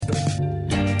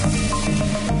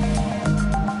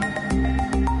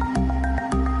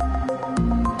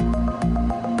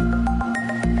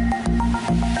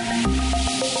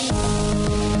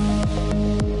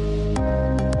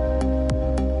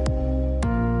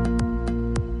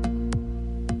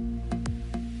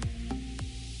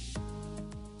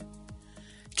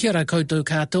Kia ora koutou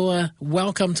katoa.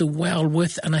 Welcome to Well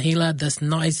with Anahila, this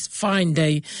nice, fine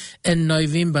day in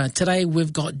November. Today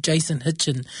we've got Jason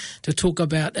Hitchin to talk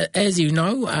about, as you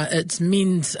know, it's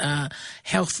Men's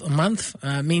Health Month,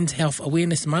 Men's Health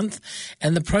Awareness Month,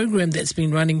 and the program that's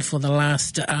been running for the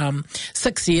last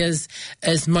 6 years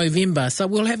is Movember. So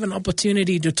we'll have an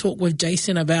opportunity to talk with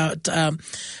Jason about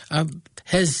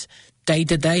his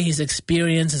day-to-day, his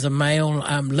experience as a male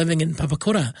living in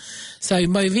Papakura. So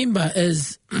Movember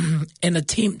is an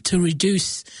attempt to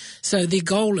reduce, so the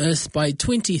goal is by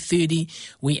 2030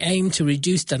 we aim to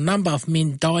reduce the number of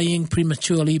men dying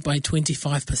prematurely by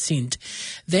 25%.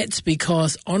 That's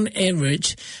because on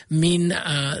average men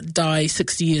die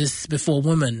 6 years before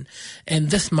women, and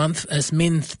this month is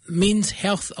Men's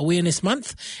Health Awareness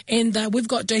Month, and we've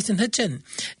got Jason Hitchin.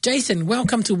 Jason,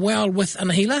 welcome to Well with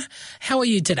Anahila. How are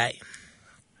you today?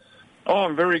 Oh,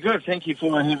 I'm very good. Thank you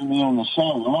for having me on the show.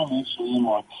 I'm actually in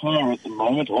my car at the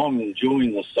moment. I'm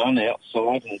enjoying the sun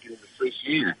outside and getting the fresh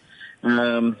air.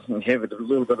 I'm having a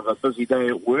little bit of a busy day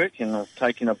at work, and I've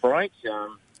taken a break.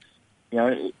 It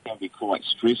can be quite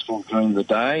stressful during the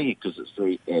day because it's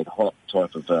very ad hoc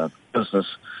type of business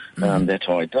that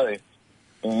I do.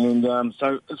 And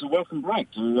so it's a welcome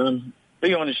break to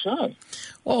be on a show.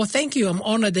 Well, thank you. I'm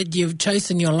honoured that you've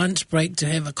chosen your lunch break to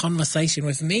have a conversation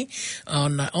with me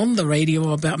on the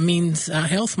radio about Men's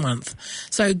Health Month.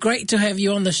 So great to have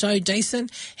you on the show,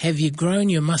 Jason. Have you grown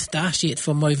your moustache yet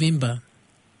for Movember?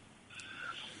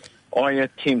 I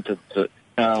attempted to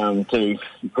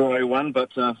grow one,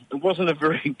 but it wasn't a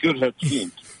very good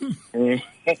attempt. And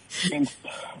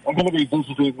I'm going to be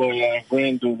visiting my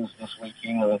granddaughters this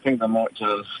weekend, and I think they might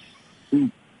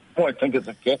think it's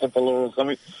a caterpillar or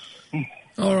something.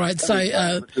 All right, so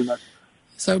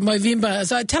Movember.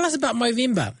 So tell us about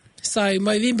Movember. So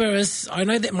Movember is, I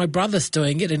know that my brother's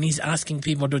doing it and he's asking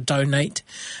people to donate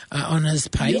on his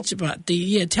page, but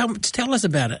tell us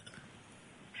about it.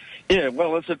 Yeah,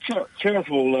 well, it's a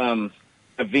charitable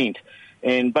event,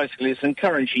 and basically it's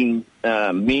encouraging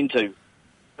men to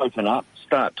open up,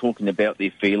 start talking about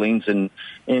their feelings and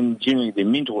generally their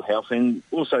mental health and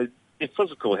also their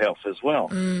physical health as well.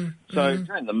 So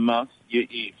during the month,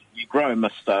 you grow a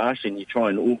moustache and you try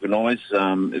and organise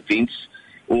events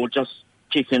or just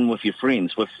check in with your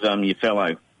friends, with your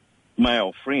fellow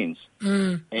male friends.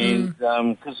 And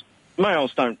because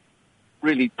males don't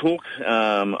really talk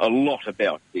a lot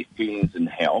about their feelings and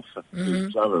health to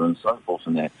each other and so forth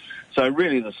and that. So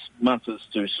really this month is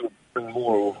to sort of bring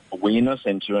more awareness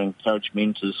and to encourage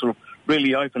men to sort of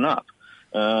really open up.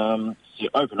 To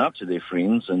open up to their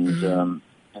friends and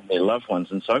their loved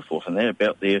ones and so forth, and that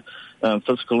about their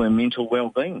physical and mental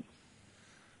well-being.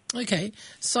 Okay,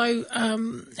 so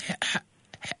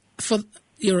for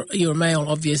you're a male,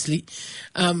 obviously.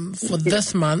 For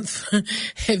this month,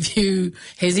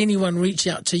 has anyone reached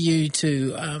out to you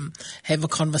to have a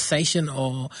conversation,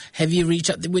 or have you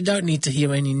reached out? We don't need to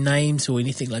hear any names or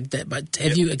anything like that, but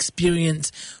have you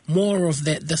experienced more of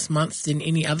that this month than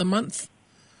any other month?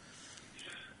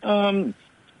 A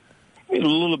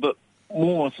little bit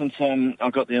more since I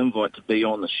got the invite to be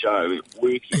on the show at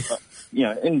work. But,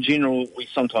 in general, we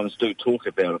sometimes do talk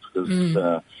about it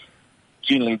because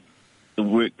generally the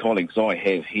work colleagues I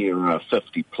have here are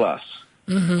 50 plus.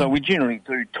 So we generally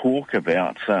do talk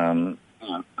about our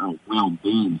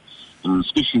well-being,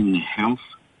 especially in the health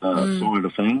side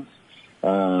of things,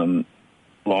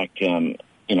 like, being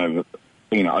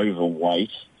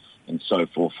overweight and so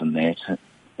forth and that.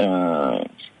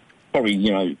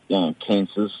 Probably,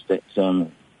 cancers that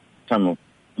come, when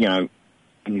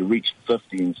you reach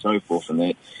 50 and so forth and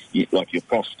that, like your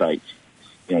prostate,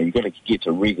 you've got to get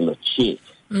a regular check,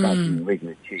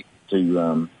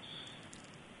 to...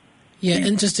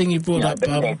 interesting you brought up,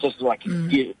 Bob. Just like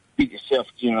get yourself,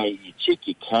 you check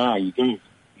your car, you go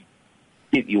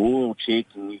get your oil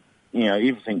checked and,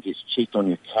 everything gets checked on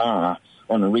your car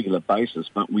on a regular basis,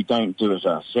 but we don't do it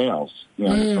ourselves,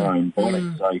 with our own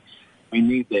body. So we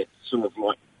need that sort of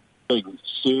like big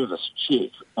service check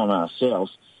on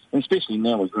ourselves, and especially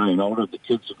now we're growing older, the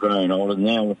kids are growing older.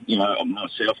 Now,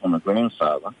 myself, I'm a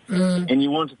grandfather, and you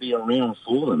want to be around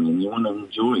for them, and you want to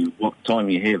enjoy what time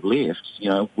you have left,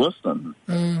 with them.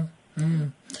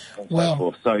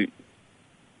 So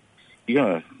you got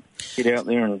to get out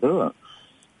there and do it.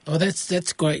 Oh,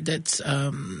 that's great.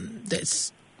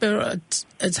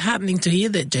 It's heartening to hear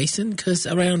that, Jason, because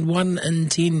around 1 in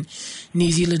 10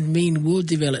 New Zealand men will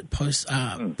develop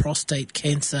prostate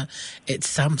cancer at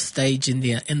some stage in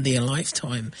their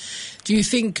lifetime. Do you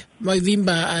think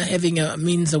Movember, having a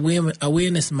Men's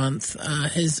Awareness Month,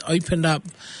 has opened up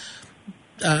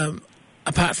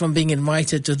apart from being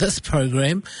invited to this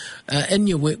program, in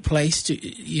your workplace,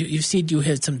 you've said you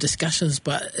had some discussions,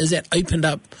 but is that opened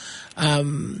up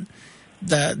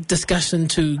the discussion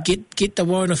to get the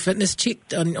warrant of fitness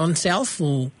checked on self?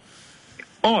 Or?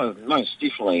 Oh, most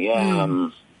definitely.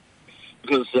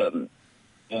 Because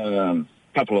a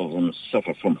couple of them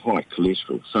suffer from high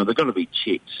cholesterol, so they've got to be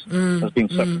checked. They've been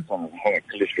suffering from high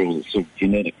cholesterol that's sort of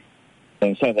genetic.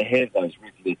 And so they have those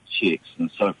regular checks and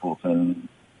so forth. And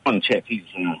one chap, he's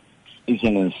in his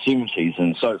 70s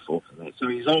and so forth. So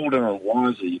he's older and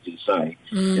wiser, you could say.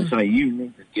 And so you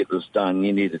need to get this done,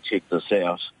 you need to check this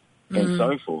out, and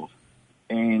so forth.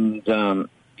 And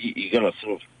you got to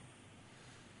sort of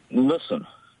listen,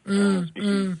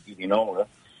 especially getting older.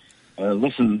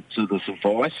 Listen to this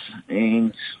advice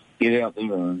and get out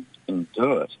there and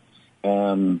do it.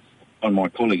 One of my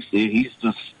colleagues there, he's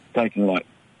just taken like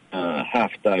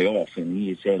half a day off, and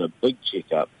he's had a big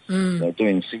checkup. They're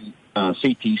doing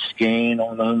CT scan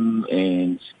on him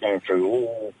and going through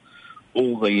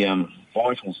all the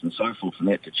vitals and so forth and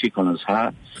that to check on his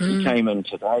heart. He came in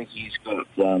today. He's got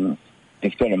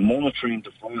a monitoring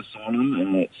device on him,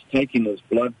 and it's taking his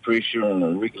blood pressure on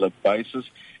a regular basis.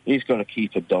 He's got to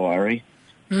keep a diary.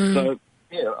 So,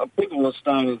 yeah, people are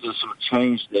starting to sort of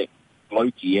change that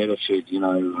blokey attitude, you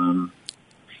know.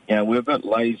 We're a bit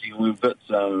lazy, we're a bit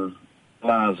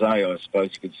blasé, I suppose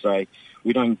you could say.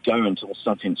 We don't go until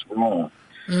something's wrong.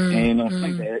 And I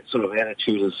think that sort of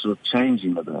attitude is sort of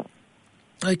changing a bit.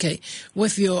 Okay.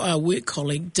 With your work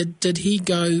colleague, did he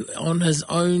go on his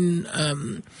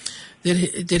own...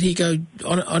 Did he go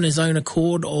on his own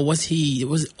accord, or was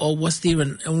there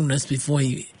an illness before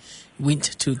he went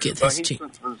to get this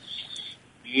checked?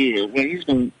 He's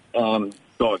been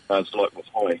diagnosed like with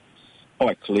high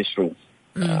cholesterol.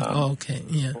 Okay,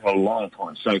 yeah. For a long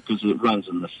time, so because it runs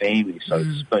in the family, so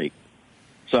to speak.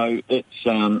 So it's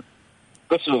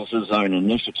this was his own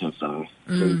initiative, though,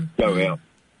 to go out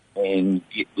and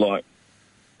get like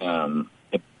a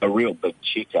real big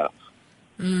checkup.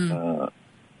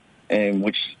 And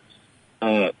which,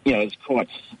 is quite,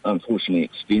 unfortunately,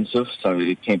 expensive, so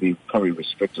it can be probably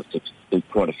restrictive to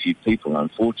quite a few people,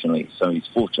 unfortunately. So he's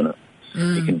fortunate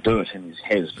he can do it, and he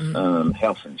has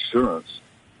health insurance.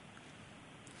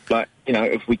 But,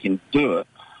 if we can do it,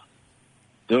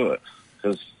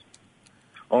 because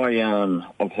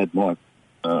I've had my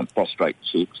prostate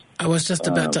checked. I was just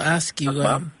about to ask you,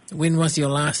 when was your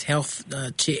last health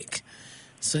check?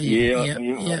 So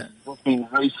It's been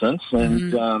recent,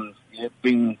 and it's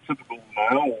been typical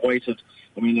male, waited.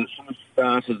 I mean, it sort of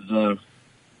started a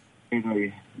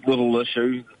little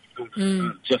issue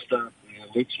just after the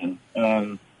election.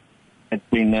 Had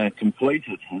been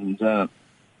completed, and I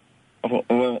thought,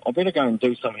 well, I better go and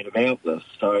do something about this.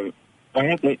 So I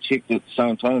had that checked at the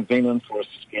same time. I've been in for a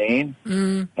scan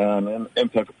in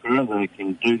Papakura. They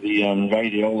can do the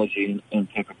radiology in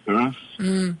Papakura.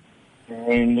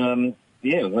 And,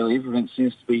 everything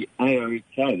seems to be A-OK.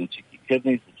 They check your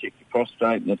kidneys, they check your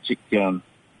prostate, and they check a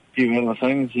few other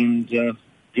things, and,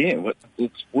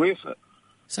 it's worth it.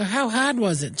 So how hard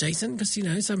was it, Jason?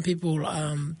 Because, some people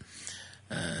are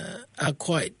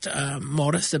quite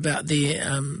modest about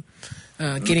their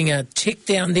getting a check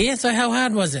down there. So how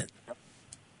hard was it?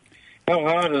 How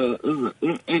hard is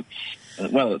it?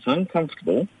 It's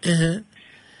uncomfortable. Yeah.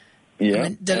 I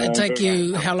mean, did it take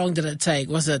you, how long did it take?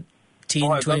 Was it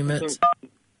 10, 20 minutes?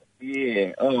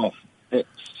 Yeah. It's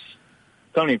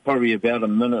only probably about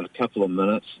a couple of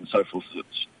minutes and so forth.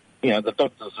 It's, the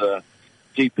doctors are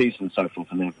GPs and so forth,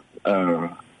 and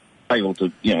are able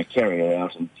to, carry it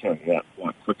out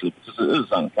quite quickly because it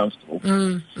is uncomfortable.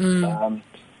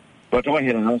 But I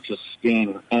had an ultra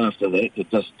scan after that to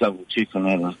just double check on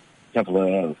a couple of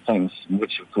other things,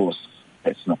 which of course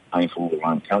that's not painful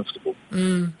or uncomfortable.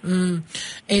 And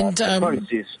the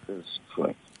process is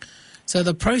quick. So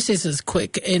the process is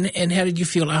quick, and how did you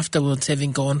feel afterwards,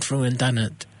 having gone through and done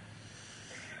it?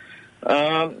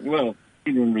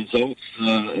 Getting results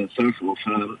and so forth,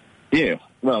 it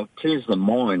clears the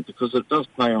mind, because it does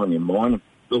play on your mind. It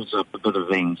builds up a bit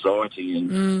of anxiety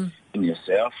in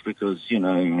yourself, because,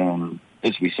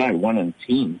 as we say, 1 in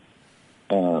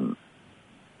 10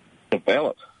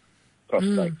 develop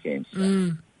prostate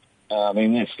cancer. I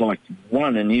mean, that's like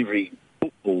 1 in every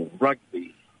football,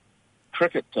 rugby,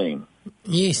 cricket team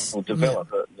will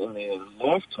develop it in their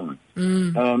lifetime.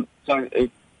 So,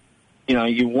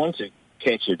 you want to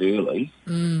catch it early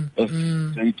if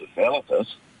you do develop it,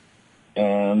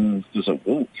 because it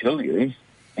will kill you.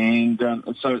 And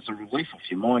so it's a relief off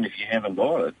your mind if you haven't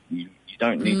got it. You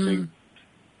don't need to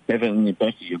have it in the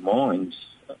back of your mind.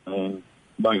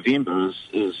 November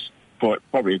is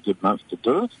probably a good month to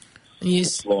do it.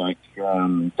 Yes. It's like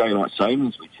daylight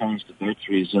savings. We changed the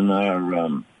batteries in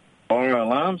our fire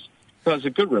alarms. So it's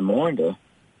a good reminder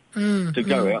to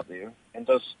go out there and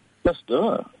just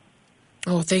do it.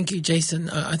 Oh, thank you,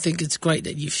 Jason. I think it's great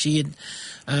that you've shared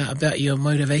about your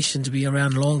motivation to be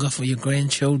around longer for your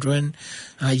grandchildren.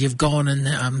 You've gone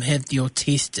and had your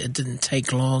test. It didn't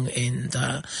take long, and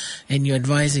you're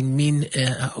advising men,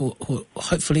 who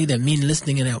hopefully they're men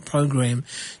listening in our program,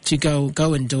 to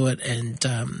go and do it. And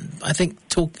I think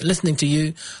listening to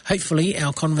you, hopefully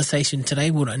our conversation today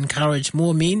will encourage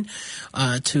more men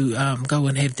to go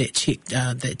and have that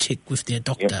check with their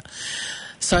doctor. Yep.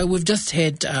 So we've just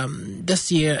had,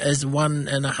 this year is 1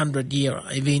 in 100 year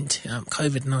event,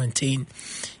 COVID-19.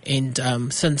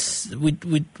 And since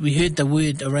we heard the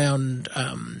word around,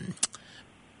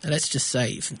 let's just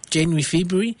say January,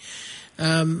 February,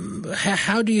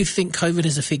 how do you think COVID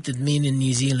has affected men in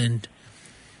New Zealand?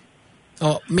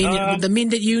 Or the men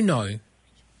that you know?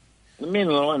 The men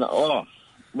that I know,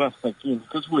 well, again,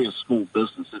 because we're a small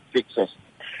business, it affects us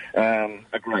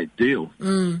a great deal.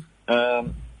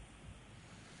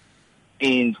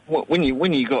 And when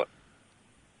you got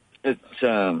it,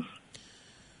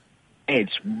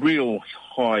 adds real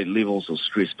high levels of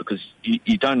stress because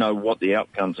you don't know what the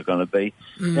outcomes are going to be,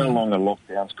 how long a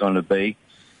lockdown's going to be.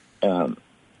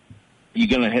 You're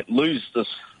going to lose this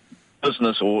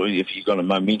business, or if you've got a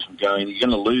momentum going, you're going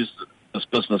to lose this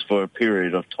business for a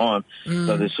period of time.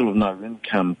 So there's sort of no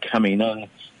income coming in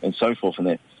and so forth and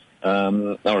that.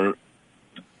 Our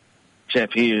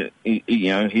chap here,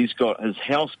 he's got his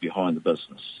house behind the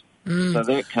business. So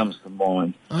that comes to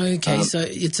mind. Okay, so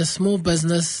it's a small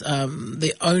business.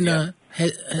 The owner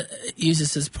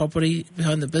uses his property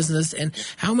behind the business. And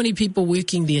how many people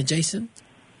working there, Jason?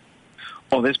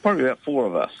 Oh, there's probably about 4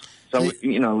 of us. So,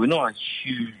 we're not a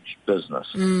huge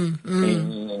business. And,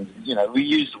 we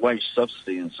use the wage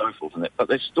subsidy and so forth and that, but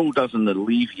that still doesn't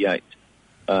alleviate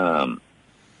going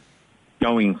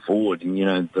forward.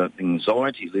 And, the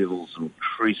anxiety levels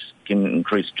can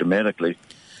increase dramatically,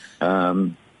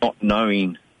 not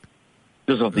knowing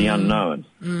because of the unknown.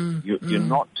 You're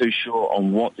not too sure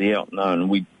on what the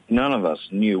unknown. None of us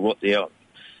knew what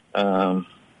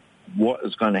what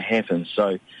is going to happen.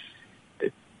 So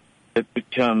it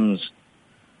becomes,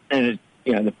 and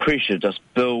the pressure just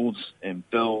builds and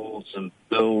builds and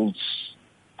builds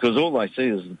because all they see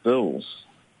is the bills.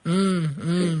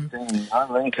 There's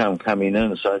no income coming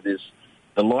in, so there's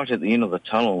the light at the end of the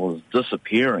tunnel is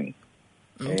disappearing.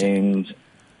 Okay. And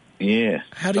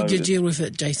how did you deal with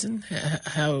it, Jason?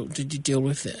 How did you deal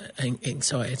with the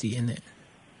anxiety in it?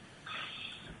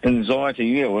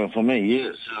 Anxiety, well, for me,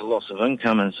 it's a loss of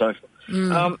income and so forth.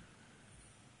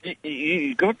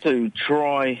 You got to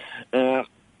try. You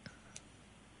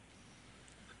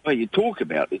talk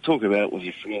about it with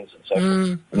your friends and so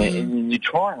forth, and you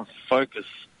try and focus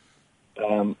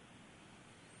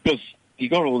because you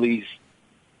got all these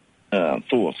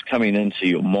thoughts coming into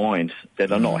your mind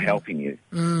that are not helping you.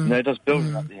 And they're just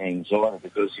building up the anxiety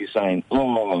because you're saying,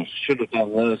 "Oh, I should have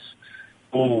done this,"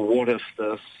 or "What if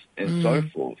this," and so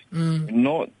forth. And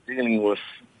not dealing with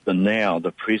the now,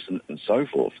 the present, and so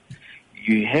forth.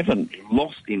 You haven't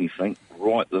lost anything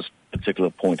right this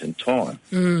particular point in time.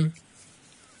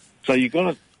 So you've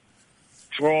got to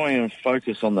try and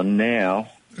focus on the now,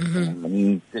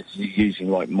 and that's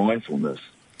using like mindfulness,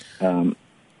 and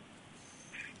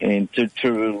to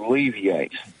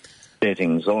alleviate that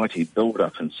anxiety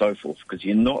build-up and so forth, because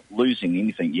you're not losing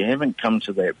anything. You haven't come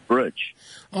to that bridge.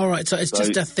 All right, so it's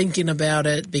just thinking about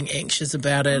it, being anxious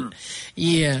about it.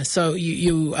 Yeah, so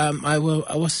I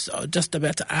was just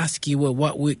about to ask you,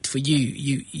 what worked for you?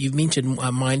 You mentioned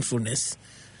mindfulness.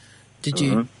 Did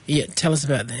you? Yeah, tell us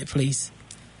about that, please.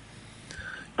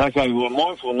 Okay, well,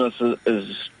 mindfulness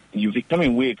is you're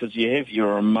becoming aware because you have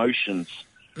your emotions,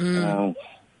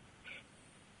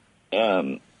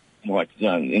 like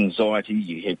anxiety,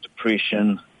 you have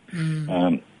depression,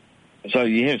 so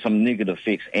you have some negative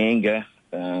effects, anger,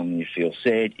 you feel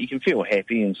sad, you can feel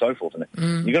happy and so forth. And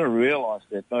you've got to realise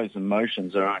that those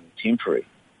emotions are only temporary.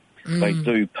 They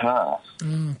do pass.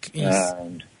 Yes.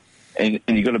 And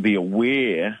you've got to be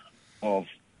aware of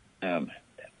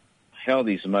how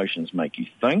these emotions make you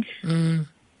think and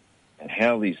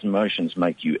how these emotions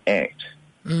make you act.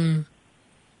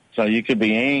 So you could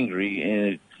be angry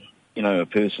and, a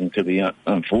person could be,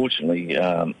 unfortunately,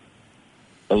 a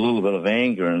little bit of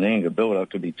anger and anger build-up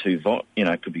could be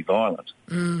could be violent.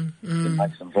 It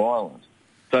makes them violent.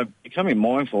 So becoming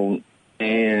mindful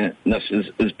is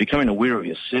becoming aware of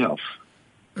yourself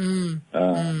and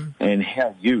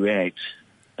how you act.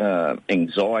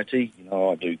 Anxiety,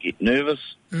 I do get nervous.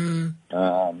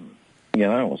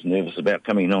 I was nervous about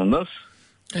coming on this.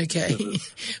 Okay.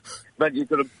 But you've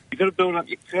got to build up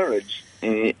your courage,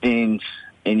 and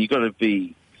you've got to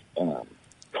be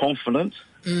confident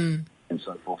and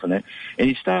so forth and that. And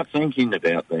you start thinking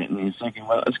about that, and you're thinking,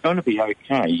 well, it's going to be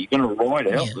okay. You're going to ride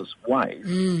out this wave,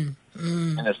 and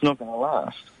it's not going to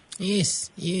last.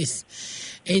 Yes.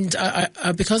 And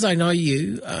I because I know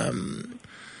you,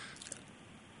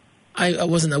 I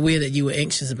wasn't aware that you were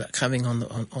anxious about coming on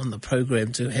the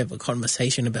program to have a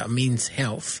conversation about men's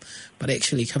health, but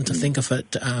actually come to think of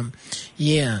it,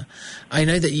 I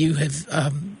know that you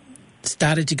have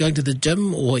started to go to the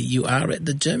gym, or you are at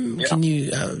the gym. Yeah. Can you,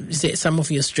 is that some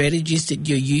of your strategies that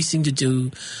you're using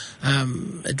to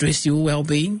address your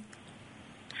well-being?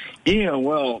 Yeah,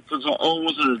 well, because I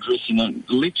wasn't addressing it.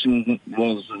 The election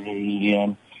was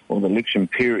the election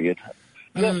period.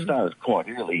 That started quite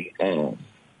early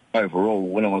overall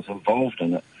when I was involved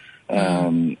in it.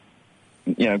 Back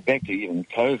to even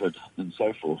COVID and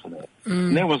so forth and that.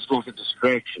 And that was like a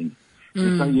distraction.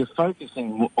 And so you're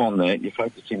focusing on that, you're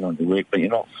focusing on the work, but you're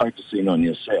not focusing on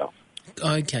yourself.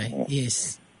 Okay,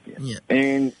 yes. Yeah.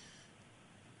 And,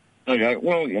 okay,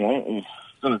 well, I'm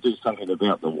going to do something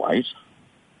about the weight.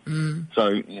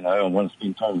 So, I once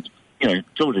been told,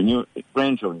 grandchildren, you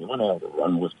want to have a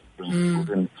run with the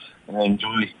grandchildren and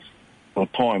enjoy my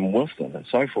time with them and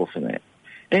so forth and that.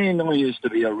 And I used to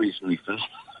be a reasonably fit,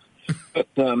 but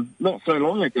not so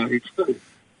long ago, too.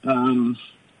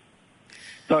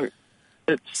 So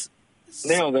it's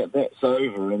now that that's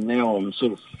over, and now I'm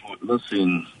sort of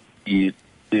listening to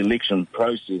the election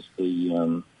process,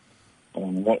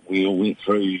 what we all went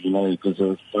through, because there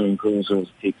was phone calls, there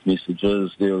was text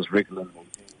messages, there was regular meetings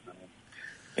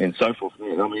and so forth.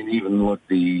 I mean, even like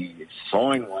the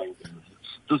sine wave,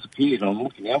 it's disappeared. I'm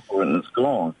looking out for it and it's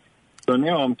gone. So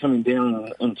now I'm coming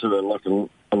down into a low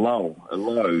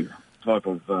type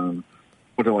of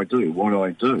what do I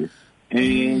do?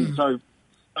 And so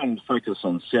I'm focused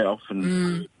on self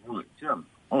and gym.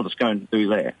 I'll just go and do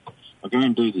that. I'll go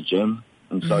and do the gym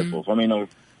and so forth. I mean,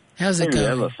 how's it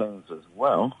going? Other things as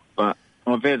well, but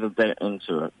I've added that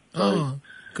into it. So.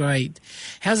 Great.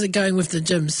 How's it going with the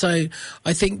gym? So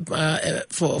I think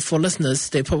for listeners,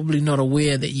 they're probably not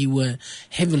aware that you were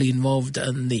heavily involved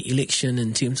in the election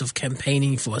in terms of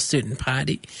campaigning for a certain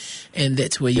party, and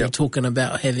that's where you're talking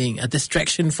about having a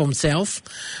distraction from self.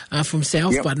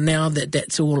 But now that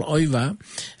that's all over,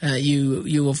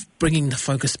 you are bringing the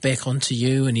focus back onto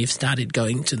you, and you've started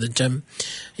going to the gym.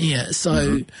 Yeah.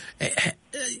 So,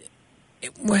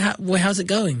 how's it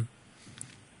going?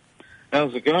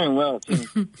 How's it going? Well,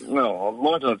 I've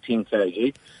lighted up 10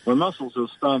 kg. My muscles are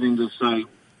starting to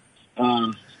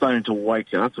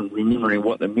wake up and remembering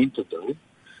what they're meant to do.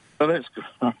 So that's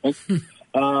great.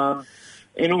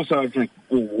 And also I drink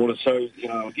more water, so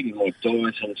I'm getting my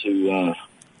diet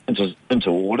into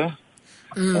order.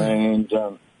 And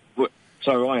so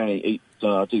I only eat.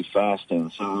 I do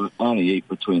fasting, so I only eat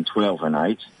between 12 and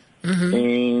 8.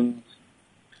 And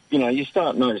you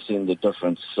start noticing the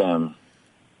difference.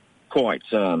 Quite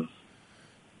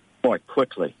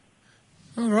quickly.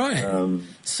 All right.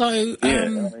 So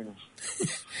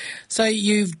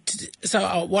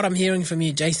what I'm hearing from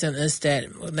you, Jason, is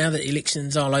that now that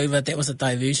election's all over, that was a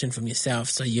diversion from yourself.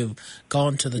 So you've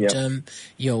gone to the gym.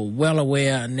 You're well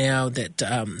aware now that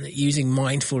using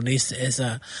mindfulness as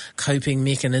a coping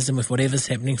mechanism with whatever's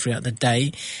happening throughout the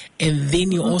day, and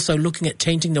then you're also looking at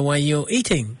changing the way you're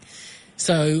eating.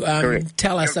 So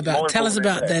tell us about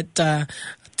that.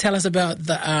 Tell us about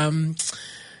the,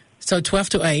 so 12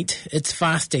 to 8, it's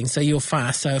fasting, so you'll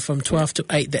fast. So from 12 to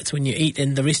 8, that's when you eat,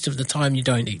 and the rest of the time you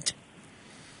don't eat.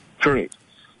 Correct.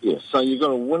 Yes, so you've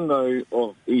got a window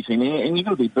of eating, and you've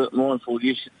got to be a bit mindful.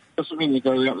 Doesn't mean you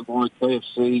go out and buy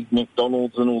KFC,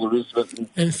 McDonald's, and all the rest of it.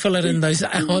 And fill it in those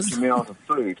hours. Huge amount of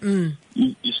food.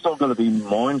 You're still going to be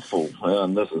mindful.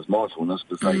 This is mindfulness,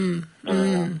 because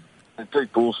they do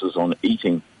courses on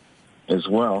eating as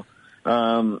well.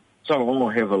 So I'll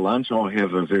have a lunch. I'll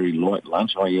have a very light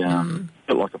lunch. I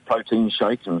get like a protein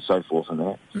shake and so forth and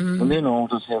that. And then I'll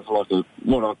just have what I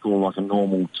call like a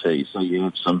normal tea. So you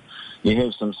have some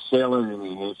salad,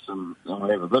 and I'll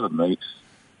have a bit of meat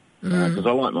because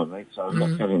I like my meat, so I'm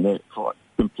not cutting that quite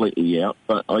completely out,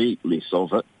 but I eat less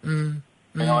of it. And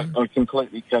I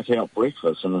completely cut out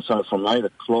breakfast. And so from 8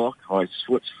 o'clock I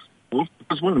switch off,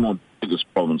 because one of my biggest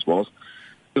problems was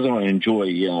because I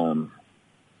enjoy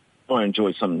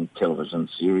some television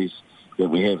series that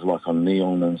we have, like on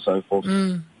Neon and so forth.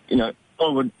 I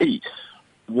would eat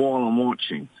while I'm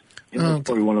watching. That's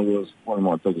probably one of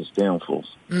my biggest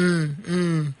downfalls.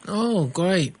 Oh,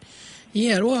 great.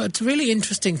 Yeah, well, it's really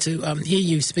interesting to hear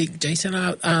you speak, Jason.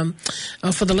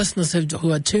 For the listeners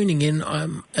who are tuning in,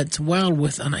 it's Well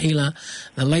with Anahila,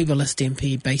 the Labourist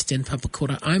MP based in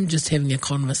Papakura. I'm just having a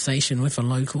conversation with a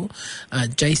local,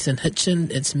 Jason Hitchin.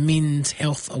 It's Men's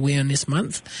Health Awareness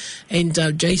Month, and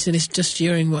Jason is just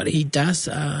sharing what he does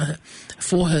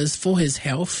for his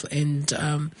health. And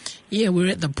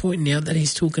we're at the point now that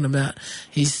he's talking about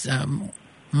his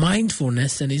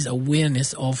mindfulness and his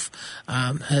awareness of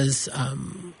his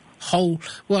whole.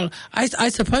 Well, I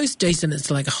suppose, Jason,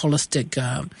 it's like a holistic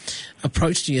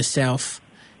approach to yourself.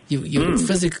 You're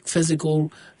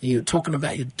physical. You're talking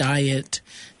about your diet,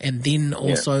 and then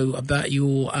also about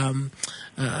your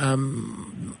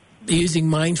using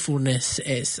mindfulness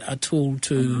as a tool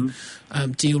to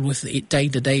deal with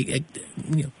day-to-day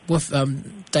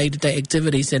day-to-day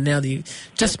activities. And now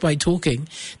just by talking,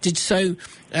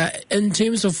 in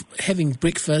terms of having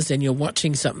breakfast and you're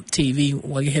watching some TV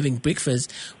while you're having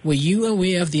breakfast, were you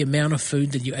aware of the amount of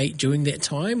food that you ate during that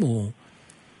time, or?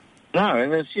 No,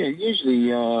 and it's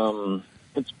usually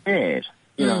it's bad.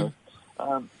 You know,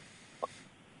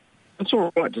 it's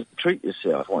all right to treat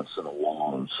yourself once in a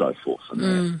while and so forth, and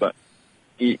that, but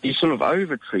you sort of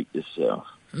over-treat yourself,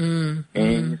 and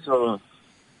you're sort of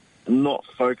not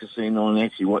focusing on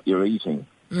actually what you're eating.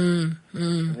 And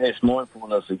that's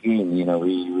mindfulness again. You know,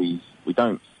 we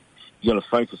don't. You got to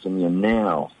focus on your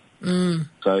now.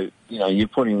 So you're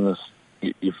putting this.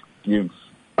 You're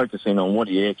focusing on what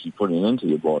you're actually putting into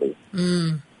your body.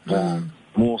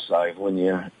 More so when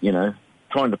you're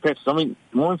trying to practice. I mean,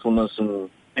 mindfulness and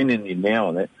being in your now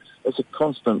and that. It's a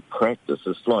constant practice.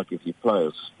 It's like if you play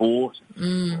a sport, or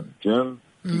a gym,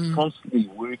 you're constantly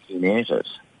working at it.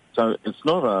 So it's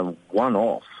not a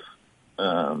one-off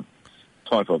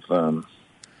type of. All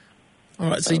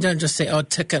right, so you don't just say, "Oh,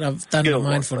 ticket, I've done my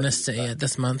mindfulness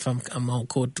this month. I'm all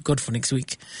good for next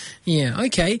week." Yeah,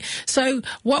 okay. So,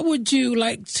 what would you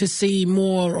like to see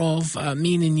more of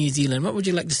Men in New Zealand? What would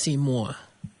you like to see more?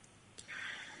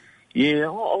 Yeah, I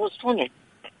was trying to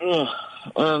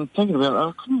thinking about it.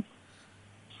 I couldn't.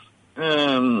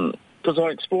 Because I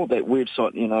explored that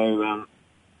website, November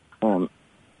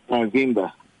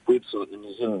website in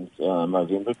New Zealand,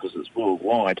 November, because it's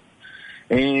worldwide.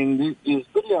 And there's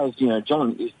videos,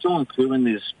 John Kerwin,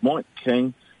 there's Mike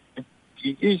King. If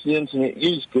you use the internet,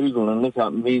 use Google and look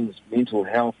up men's mental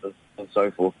health and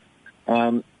so forth.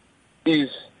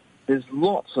 There's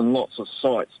lots and lots of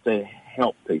sites to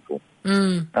help people.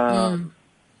 I'm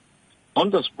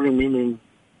just remembering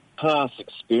past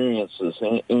experiences,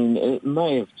 and it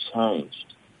may have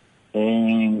changed.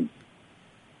 And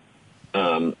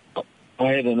I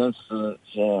had an incident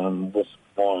with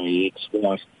my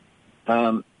ex-wife,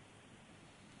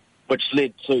 which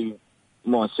led to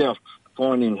myself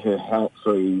finding her help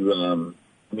through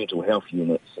mental health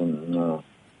units and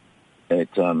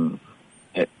at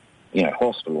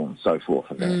hospital and so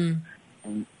forth. And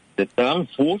the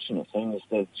unfortunate thing is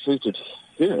they treated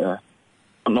her,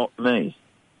 not me.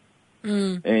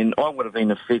 And I would have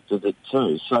been affected it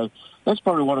too. So that's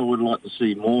probably what I would like to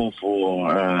see more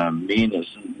for men as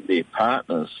their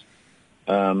partners.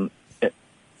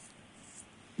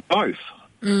 Both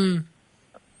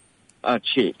are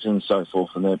checked and so forth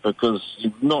and that, because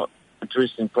you're not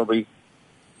addressing probably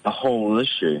a whole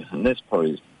issue, and that's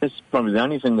probably the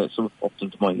only thing that sort of popped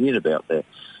into my head about that,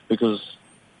 because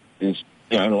there's,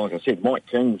 like I said, Mike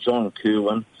King, John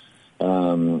Kerwin,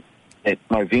 at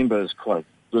November is quite a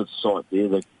good site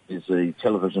there. There's a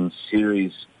television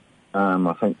series,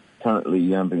 I think currently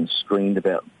being screened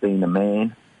about being a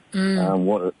man,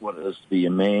 what it is to be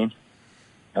a man,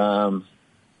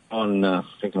 I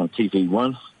think on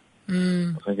TV1,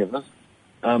 I think it is.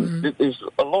 There's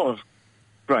a lot of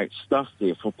great stuff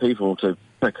there for people to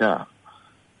pick up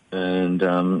and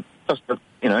just put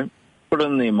it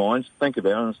in their minds, think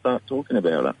about it and start talking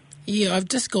about it. Yeah, I've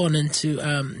just gone into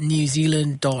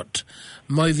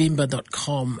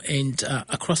newzealand.movember.com, and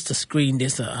across the screen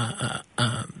there's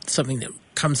something that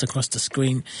comes across the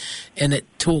screen, and it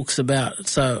talks about,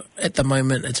 so at the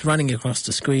moment it's running across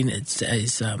the screen. It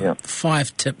says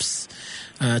 5 tips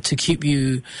to keep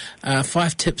you,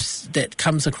 5 tips that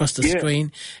comes across the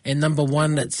screen, and number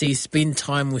 1 it says spend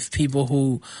time with people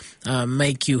who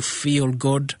make you feel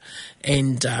good,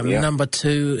 and number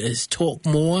 2 is talk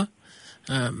more.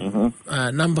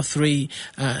 Number 3,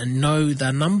 know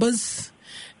the numbers,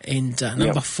 and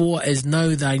number 4 is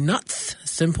know thy nuts.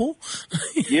 Simple.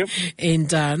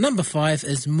 And number 5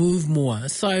 is move more.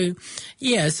 So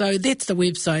that's the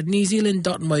website,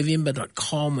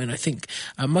 newzealand.movember.com, and I think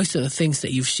most of the things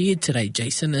that you've shared today,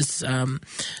 Jason, is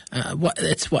what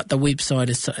the website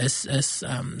is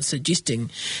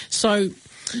suggesting. So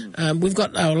we've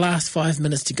got our last 5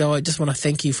 minutes to go. I just want to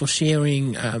thank you for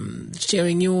sharing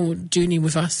your journey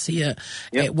with us here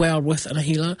at Well with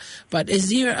Anahila. But is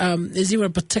there a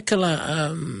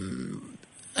particular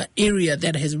area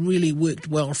that has really worked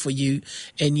well for you,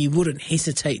 and you wouldn't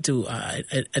hesitate to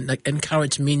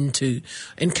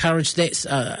encourage that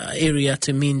area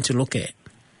to men to look at?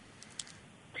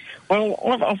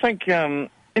 Well, I think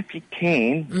if you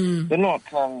can, they're not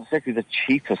exactly the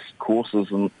cheapest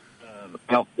courses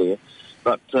out there,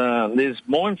 but there's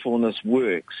Mindfulness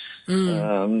Works.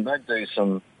 They do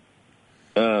some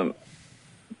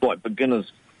like beginners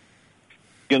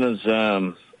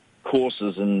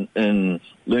courses in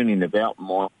learning about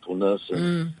mindfulness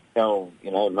and how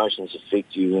emotions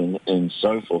affect you and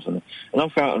so forth. And I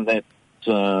found that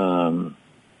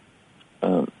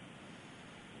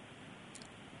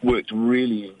worked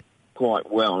really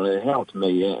quite well, and it helped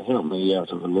me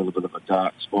out of a little bit of a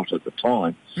dark spot at the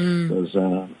time. Because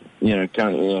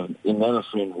currently another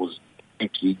friend was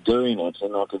actually doing it,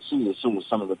 and I could see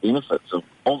some of the benefits of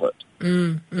it.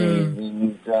 And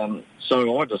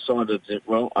so I decided that,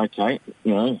 well, okay,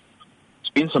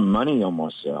 spend some money on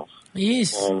myself.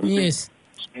 Yes.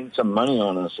 Spend some money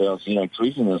on ourselves,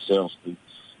 treating ourselves to,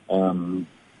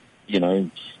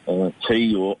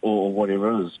 tea or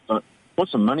whatever it is. But put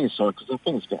some money aside, because I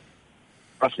think it's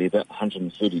roughly about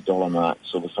 $130 mark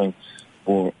sort of thing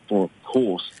for a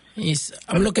course. Yes,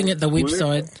 I'm looking at the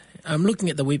website.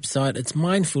 It's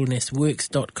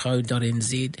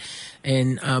mindfulnessworks.co.nz,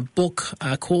 and book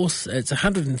a course. It's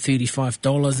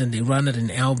 $135, and they run it in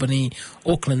Albany,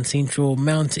 Auckland Central,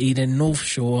 Mount Eden, North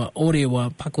Shore,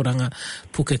 Orewa, Pakuranga,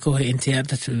 Pukekohe, and Te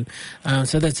Atatu.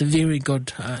 So that's a very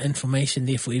good information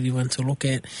there for everyone to look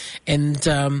at. And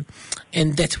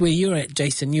that's where you're at,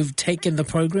 Jason. You've taken the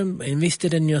program,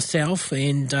 invested in yourself,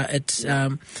 and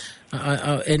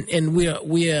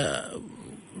we're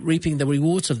reaping the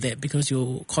rewards of that, because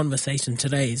your conversation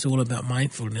today is all about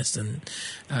mindfulness. And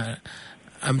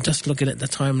I'm just looking at the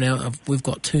time now. We've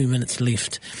got 2 minutes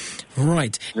left.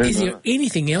 Right. Is there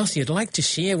anything else you'd like to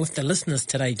share with the listeners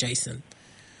today, Jason?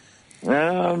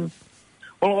 Well,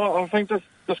 I think just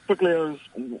quickly, it was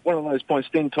one of those points: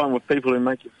 spend time with people who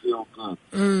make you feel good.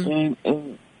 And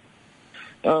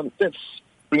that's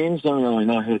friends.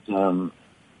 I had some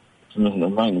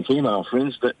mainly female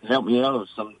friends that helped me out of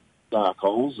some dark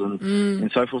holes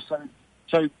and so forth.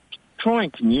 So try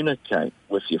and communicate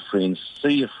with your friends,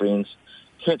 see your friends,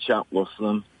 catch up with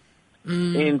them,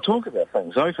 and talk about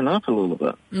things. Open up a little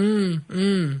bit.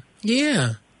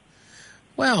 Yeah.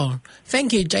 Well,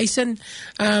 thank you, Jason.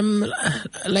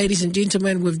 Ladies and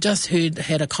gentlemen, we've just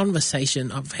had a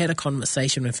conversation. I've had a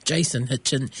conversation with Jason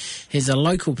Hitchin. He's a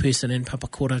local person in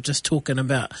Papakura, just talking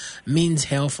about men's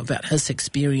health, about his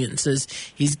experiences.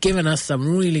 He's given us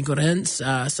some really good hints,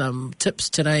 some tips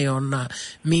today on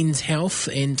men's health.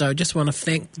 And I just want to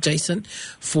thank Jason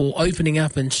for opening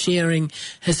up and sharing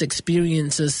his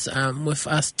experiences with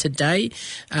us today.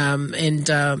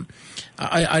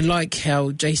 I like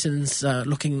how Jason's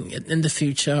looking in the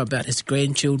future about his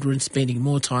grandchildren, spending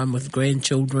more time with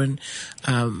grandchildren,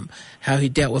 how he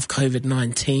dealt with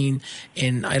COVID-19.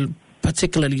 And I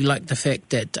particularly like the fact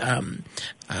that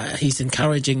he's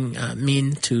encouraging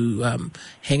men to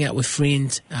hang out with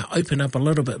friends, open up a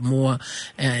little bit more,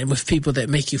 and with people that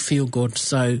make you feel good.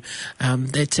 So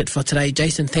that's it for today.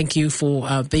 Jason, thank you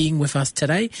for being with us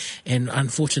today. And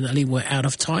unfortunately, we're out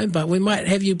of time, but we might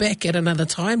have you back at another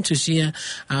time to share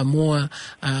more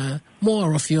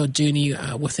of your journey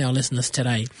with our listeners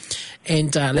today.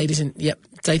 And ladies and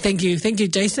say thank you,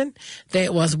 Jason.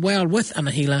 That was Well with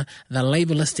Anahila, the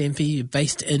Labourist MP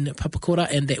based in Papakura,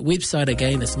 and that website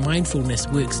again is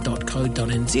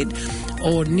mindfulnessworks.co.nz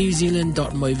or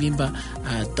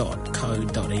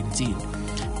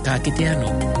newzealand.movember.co.nz. Ka kite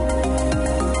anō.